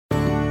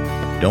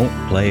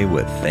Don't play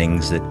with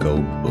things that go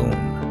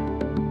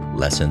boom.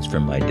 Lessons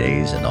from My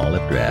Days in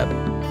Olive Drab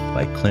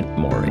by Clint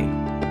Morey,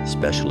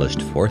 Specialist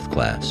 4th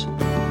Class,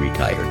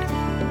 retired.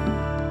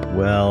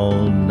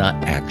 Well, not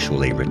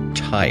actually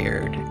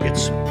retired.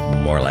 It's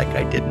more like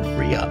I didn't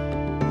re-up.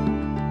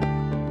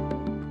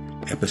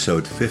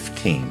 Episode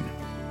 15,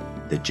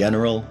 The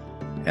General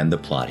and the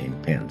Plotting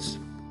Pins.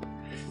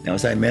 Now,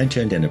 as I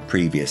mentioned in a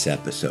previous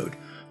episode,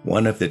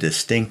 one of the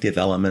distinctive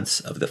elements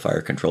of the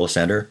Fire Control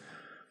Center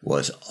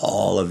was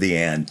all of the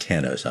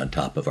antennas on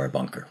top of our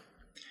bunker.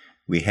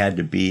 We had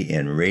to be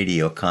in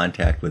radio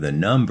contact with a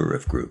number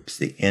of groups,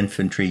 the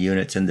infantry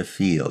units in the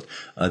field,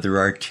 other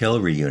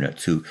artillery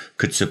units who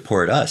could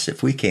support us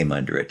if we came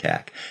under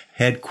attack,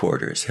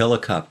 headquarters,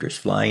 helicopters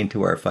flying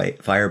to our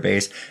fire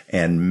base,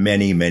 and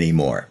many, many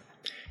more.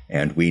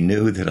 And we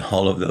knew that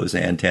all of those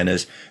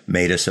antennas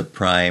made us a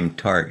prime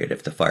target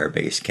if the fire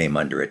base came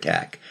under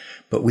attack.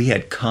 But we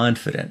had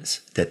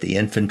confidence that the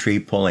infantry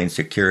pulling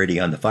security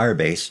on the fire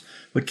base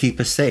would keep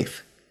us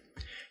safe.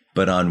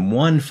 But on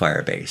one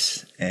fire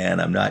base,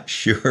 and I'm not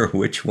sure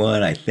which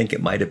one, I think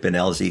it might have been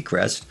LZ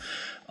Crest,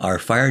 our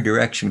fire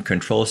direction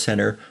control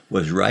center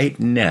was right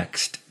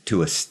next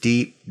to a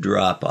steep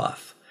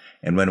drop-off.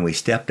 And when we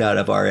stepped out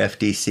of our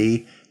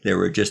FDC, there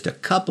were just a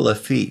couple of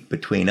feet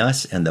between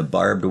us and the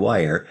barbed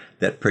wire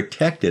that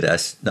protected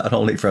us not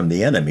only from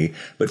the enemy,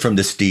 but from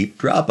the steep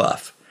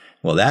drop-off.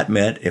 Well, that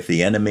meant if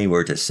the enemy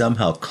were to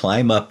somehow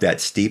climb up that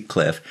steep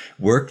cliff,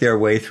 work their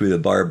way through the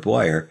barbed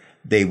wire,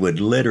 they would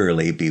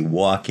literally be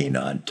walking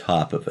on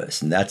top of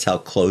us. And that's how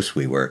close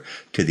we were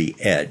to the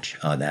edge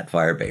on that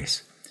fire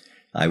base.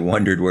 I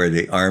wondered where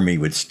the Army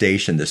would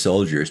station the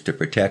soldiers to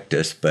protect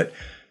us, but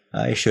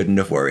I shouldn't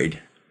have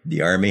worried.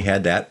 The Army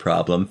had that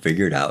problem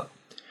figured out.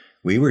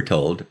 We were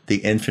told the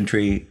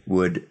infantry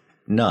would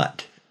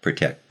not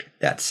protect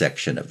that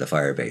section of the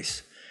fire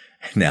base.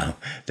 Now,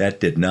 that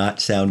did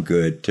not sound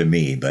good to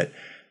me, but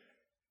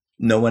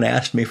no one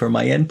asked me for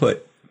my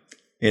input.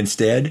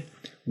 Instead,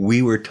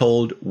 we were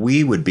told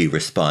we would be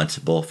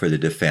responsible for the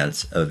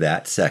defense of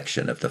that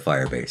section of the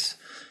fire base.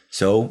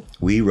 So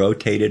we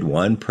rotated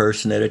one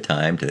person at a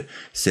time to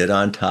sit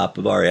on top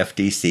of our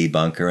FDC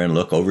bunker and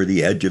look over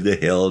the edge of the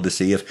hill to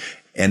see if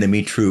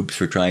enemy troops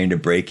were trying to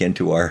break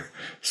into our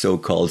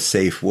so-called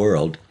safe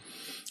world.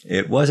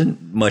 It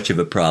wasn't much of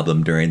a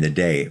problem during the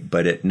day,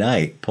 but at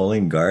night,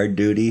 pulling guard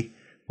duty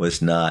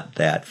was not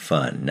that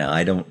fun. Now,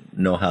 I don't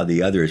know how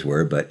the others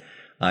were, but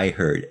I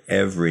heard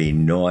every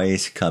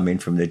noise coming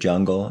from the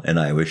jungle, and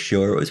I was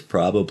sure it was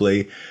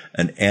probably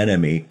an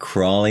enemy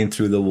crawling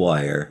through the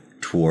wire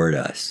toward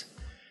us.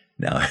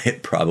 Now,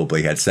 it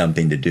probably had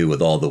something to do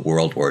with all the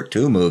World War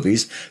II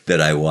movies that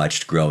I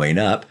watched growing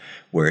up,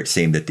 where it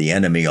seemed that the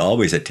enemy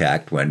always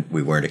attacked when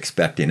we weren't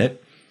expecting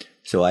it.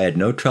 So I had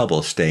no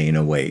trouble staying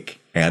awake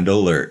and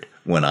alert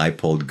when I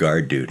pulled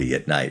guard duty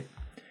at night.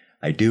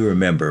 I do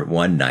remember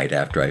one night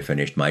after I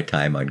finished my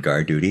time on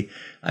guard duty,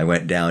 I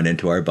went down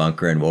into our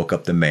bunker and woke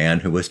up the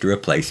man who was to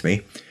replace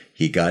me.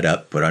 He got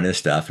up, put on his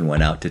stuff, and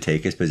went out to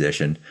take his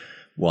position,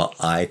 while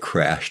I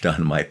crashed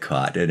on my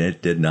cot, and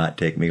it did not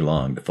take me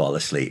long to fall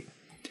asleep.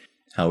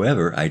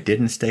 However, I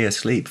didn't stay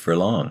asleep for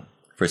long.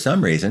 For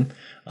some reason,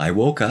 I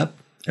woke up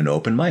and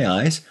opened my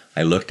eyes.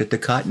 I looked at the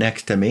cot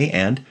next to me,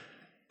 and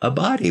a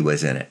body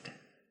was in it.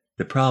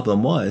 The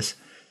problem was,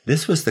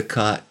 this was the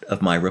cot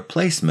of my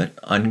replacement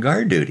on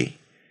guard duty.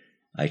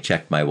 I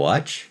checked my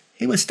watch.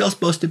 He was still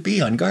supposed to be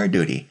on guard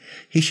duty.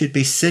 He should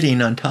be sitting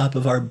on top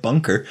of our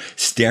bunker,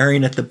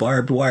 staring at the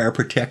barbed wire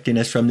protecting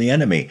us from the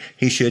enemy.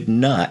 He should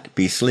not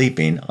be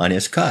sleeping on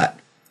his cot.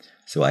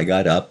 So I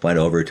got up, went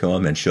over to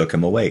him, and shook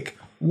him awake.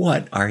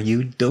 "What are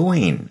you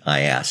doing?"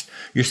 I asked.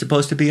 "You're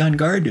supposed to be on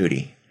guard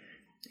duty."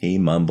 He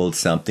mumbled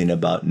something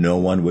about no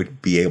one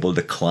would be able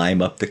to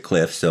climb up the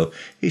cliff, so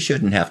he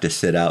shouldn't have to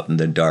sit out in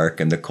the dark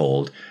and the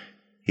cold.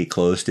 He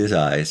closed his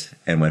eyes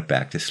and went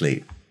back to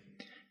sleep.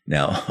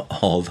 Now,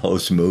 all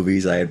those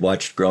movies I had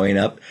watched growing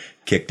up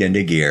kicked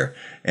into gear,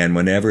 and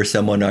whenever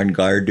someone on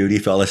guard duty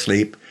fell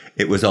asleep,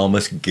 it was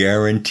almost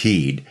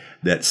guaranteed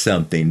that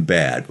something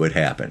bad would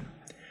happen.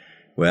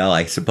 Well,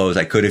 I suppose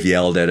I could have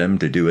yelled at him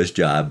to do his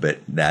job, but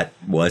that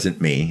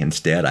wasn't me.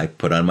 Instead, I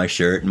put on my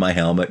shirt and my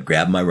helmet,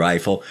 grabbed my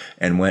rifle,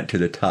 and went to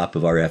the top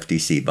of our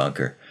FDC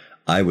bunker.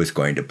 I was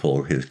going to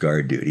pull his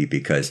guard duty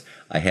because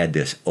I had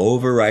this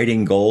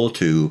overriding goal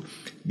to,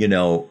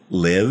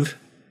 live.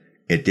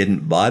 It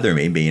didn't bother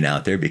me being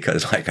out there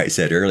because, like I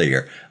said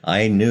earlier,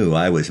 I knew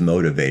I was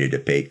motivated to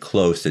pay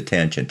close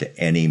attention to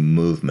any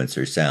movements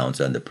or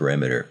sounds on the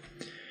perimeter.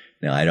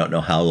 Now, I don't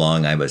know how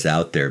long I was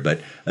out there,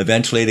 but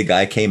eventually the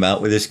guy came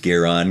out with his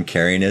gear on,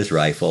 carrying his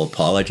rifle,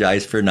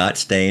 apologized for not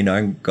staying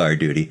on guard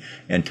duty,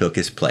 and took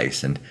his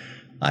place. And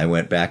I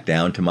went back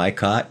down to my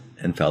cot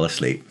and fell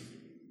asleep.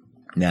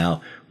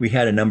 Now, we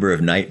had a number of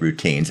night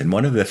routines, and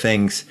one of the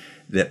things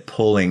that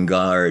pulling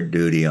guard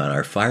duty on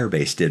our fire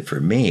base did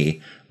for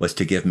me was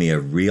to give me a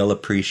real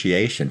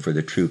appreciation for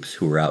the troops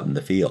who were out in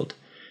the field.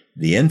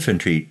 The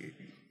infantry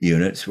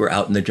units were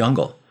out in the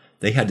jungle.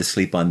 They had to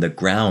sleep on the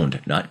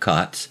ground, not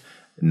cots,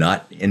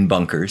 not in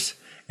bunkers,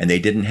 and they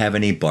didn't have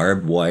any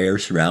barbed wire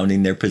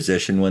surrounding their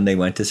position when they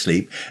went to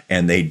sleep,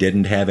 and they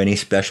didn't have any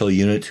special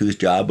units whose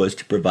job was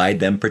to provide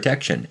them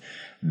protection.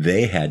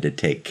 They had to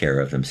take care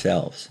of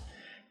themselves.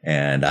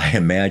 And I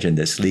imagine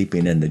that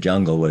sleeping in the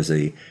jungle was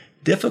a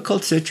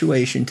difficult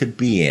situation to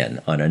be in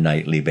on a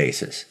nightly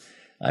basis.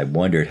 I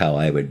wondered how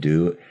I would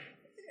do,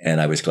 and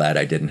I was glad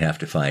I didn't have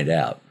to find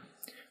out.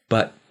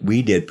 But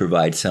we did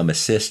provide some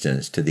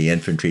assistance to the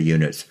infantry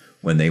units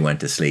when they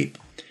went to sleep.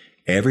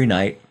 Every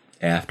night,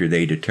 after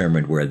they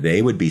determined where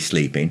they would be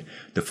sleeping,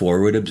 the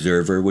forward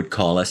observer would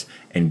call us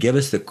and give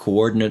us the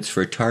coordinates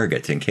for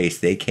targets in case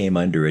they came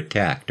under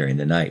attack during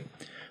the night.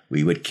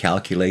 We would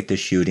calculate the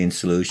shooting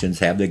solutions,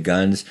 have the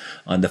guns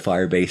on the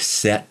firebase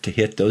set to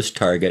hit those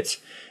targets,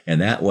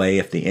 and that way,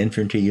 if the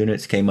infantry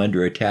units came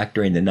under attack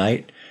during the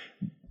night,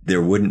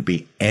 there wouldn't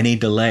be any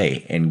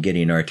delay in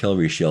getting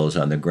artillery shells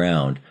on the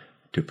ground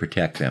to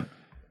protect them.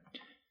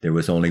 There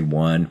was only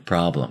one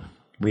problem.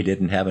 We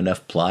didn't have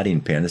enough plotting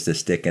pins to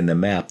stick in the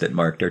map that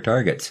marked our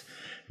targets.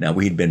 Now,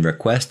 we'd been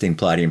requesting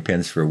plotting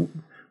pins for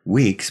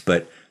weeks,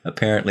 but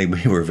apparently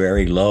we were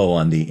very low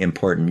on the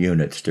important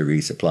units to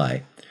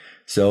resupply.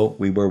 So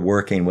we were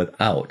working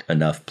without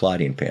enough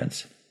plotting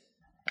pins.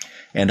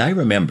 And I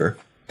remember,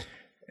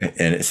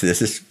 and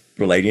this is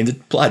relating to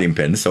plotting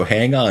pins, so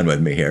hang on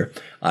with me here.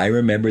 I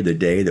remember the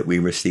day that we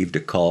received a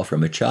call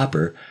from a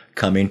chopper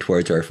coming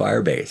towards our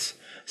firebase.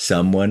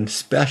 Someone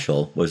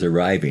special was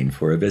arriving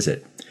for a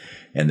visit.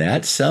 And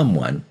that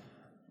someone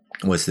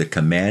was the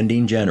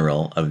commanding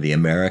general of the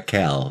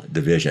Americal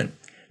Division.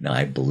 Now,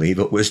 I believe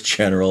it was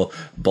General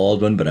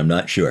Baldwin, but I'm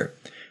not sure.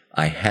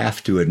 I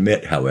have to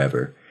admit,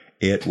 however,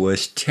 it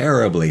was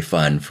terribly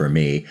fun for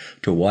me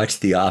to watch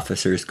the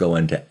officers go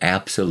into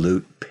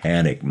absolute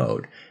panic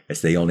mode,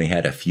 as they only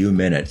had a few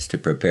minutes to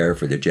prepare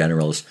for the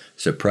general's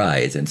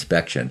surprise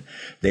inspection.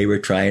 They were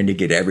trying to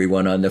get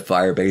everyone on the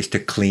firebase to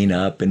clean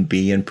up and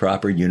be in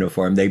proper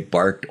uniform. They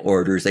barked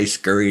orders. They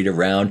scurried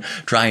around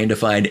trying to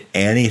find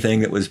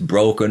anything that was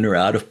broken or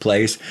out of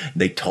place.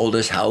 They told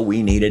us how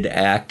we needed to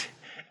act,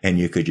 and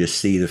you could just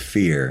see the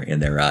fear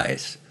in their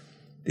eyes.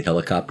 The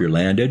helicopter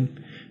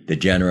landed. The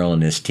general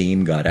and his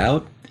team got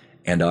out,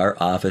 and our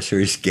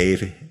officers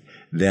gave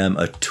them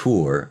a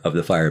tour of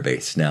the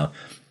firebase. Now,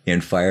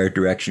 in fire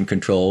direction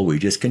control, we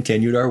just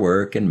continued our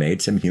work and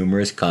made some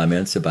humorous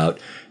comments about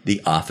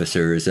the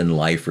officers and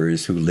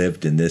lifers who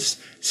lived in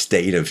this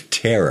state of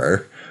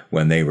terror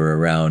when they were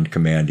around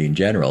commanding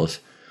generals.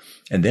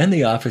 And then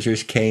the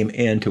officers came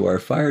into our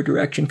fire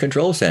direction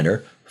control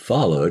center,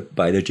 followed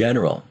by the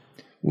general.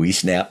 We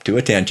snapped to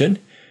attention.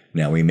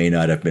 Now, we may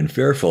not have been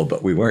fearful,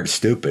 but we weren't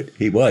stupid.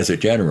 He was a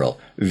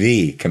general,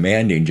 the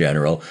commanding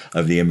general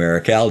of the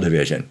Americal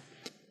Division.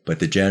 But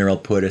the general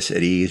put us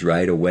at ease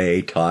right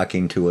away,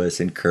 talking to us,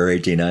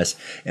 encouraging us,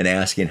 and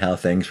asking how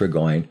things were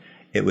going.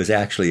 It was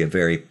actually a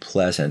very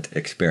pleasant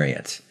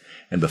experience.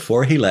 And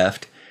before he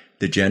left,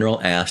 the general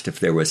asked if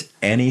there was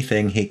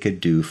anything he could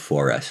do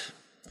for us.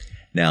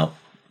 Now,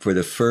 for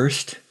the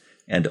first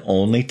and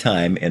only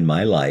time in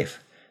my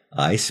life,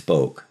 I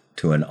spoke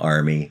to an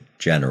Army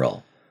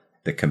general,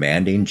 the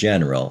commanding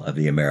general of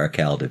the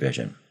Americal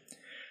Division.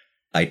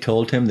 I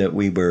told him that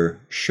we were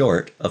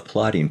short of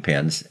plotting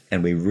pins,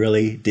 and we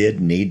really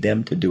did need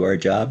them to do our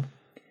job.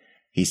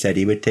 He said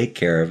he would take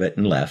care of it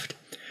and left,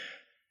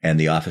 and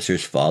the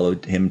officers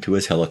followed him to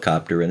his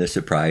helicopter, and the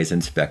surprise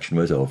inspection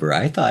was over.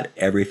 I thought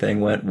everything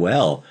went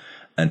well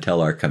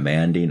until our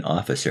commanding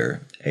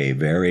officer, a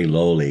very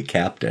lowly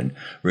captain,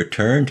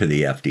 returned to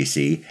the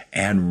FDC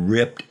and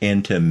ripped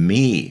into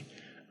me.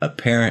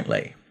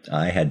 Apparently,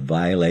 I had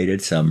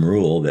violated some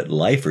rule that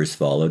lifers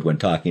followed when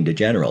talking to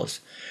generals.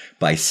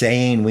 By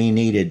saying we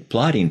needed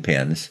plotting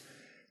pins,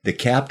 the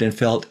captain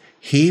felt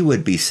he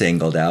would be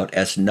singled out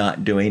as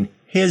not doing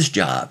his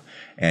job,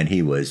 and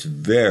he was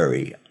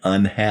very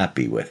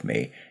unhappy with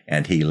me,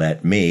 and he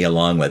let me,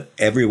 along with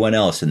everyone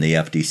else in the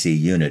FDC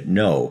unit,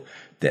 know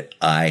that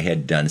I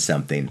had done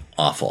something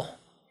awful.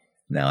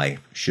 Now, I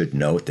should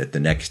note that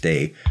the next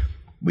day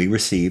we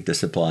received a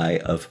supply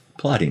of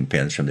plotting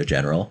pins from the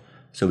general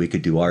so we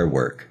could do our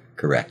work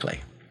correctly.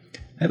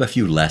 I have a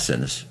few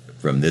lessons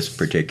from this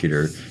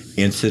particular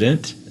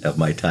incident of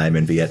my time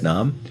in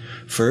Vietnam.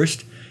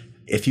 First,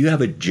 if you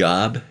have a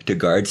job to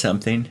guard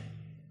something,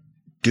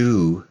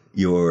 do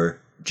your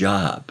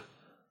job.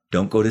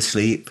 Don't go to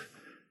sleep.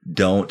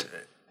 Don't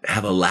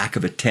have a lack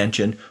of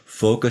attention.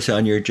 Focus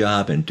on your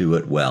job and do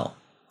it well.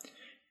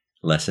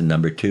 Lesson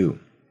number 2.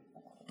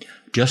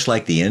 Just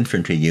like the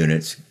infantry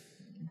units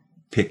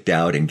picked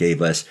out and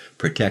gave us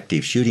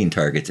protective shooting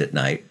targets at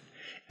night,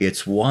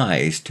 it's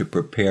wise to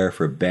prepare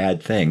for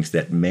bad things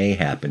that may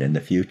happen in the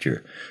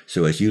future.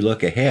 So as you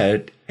look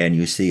ahead and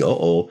you see,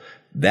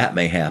 that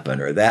may happen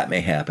or that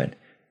may happen,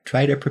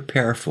 try to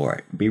prepare for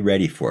it. Be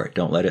ready for it.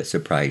 Don't let it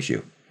surprise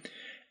you.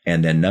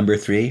 And then number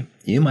 3,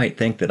 you might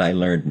think that I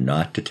learned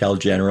not to tell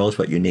generals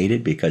what you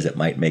needed because it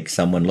might make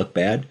someone look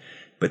bad,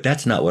 but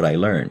that's not what I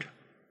learned.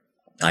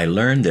 I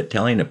learned that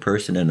telling a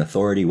person in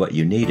authority what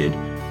you needed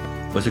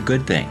was a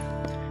good thing.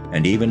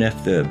 And even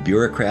if the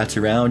bureaucrats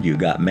around you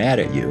got mad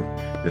at you,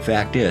 The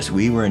fact is,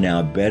 we were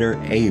now better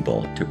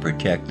able to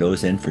protect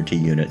those infantry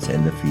units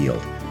in the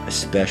field,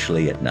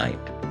 especially at night.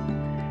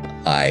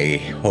 I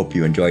hope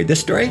you enjoyed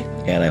this story,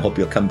 and I hope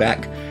you'll come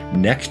back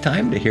next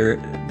time to hear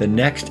the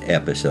next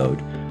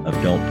episode of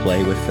Don't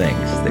Play with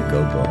Things That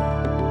Go Boom.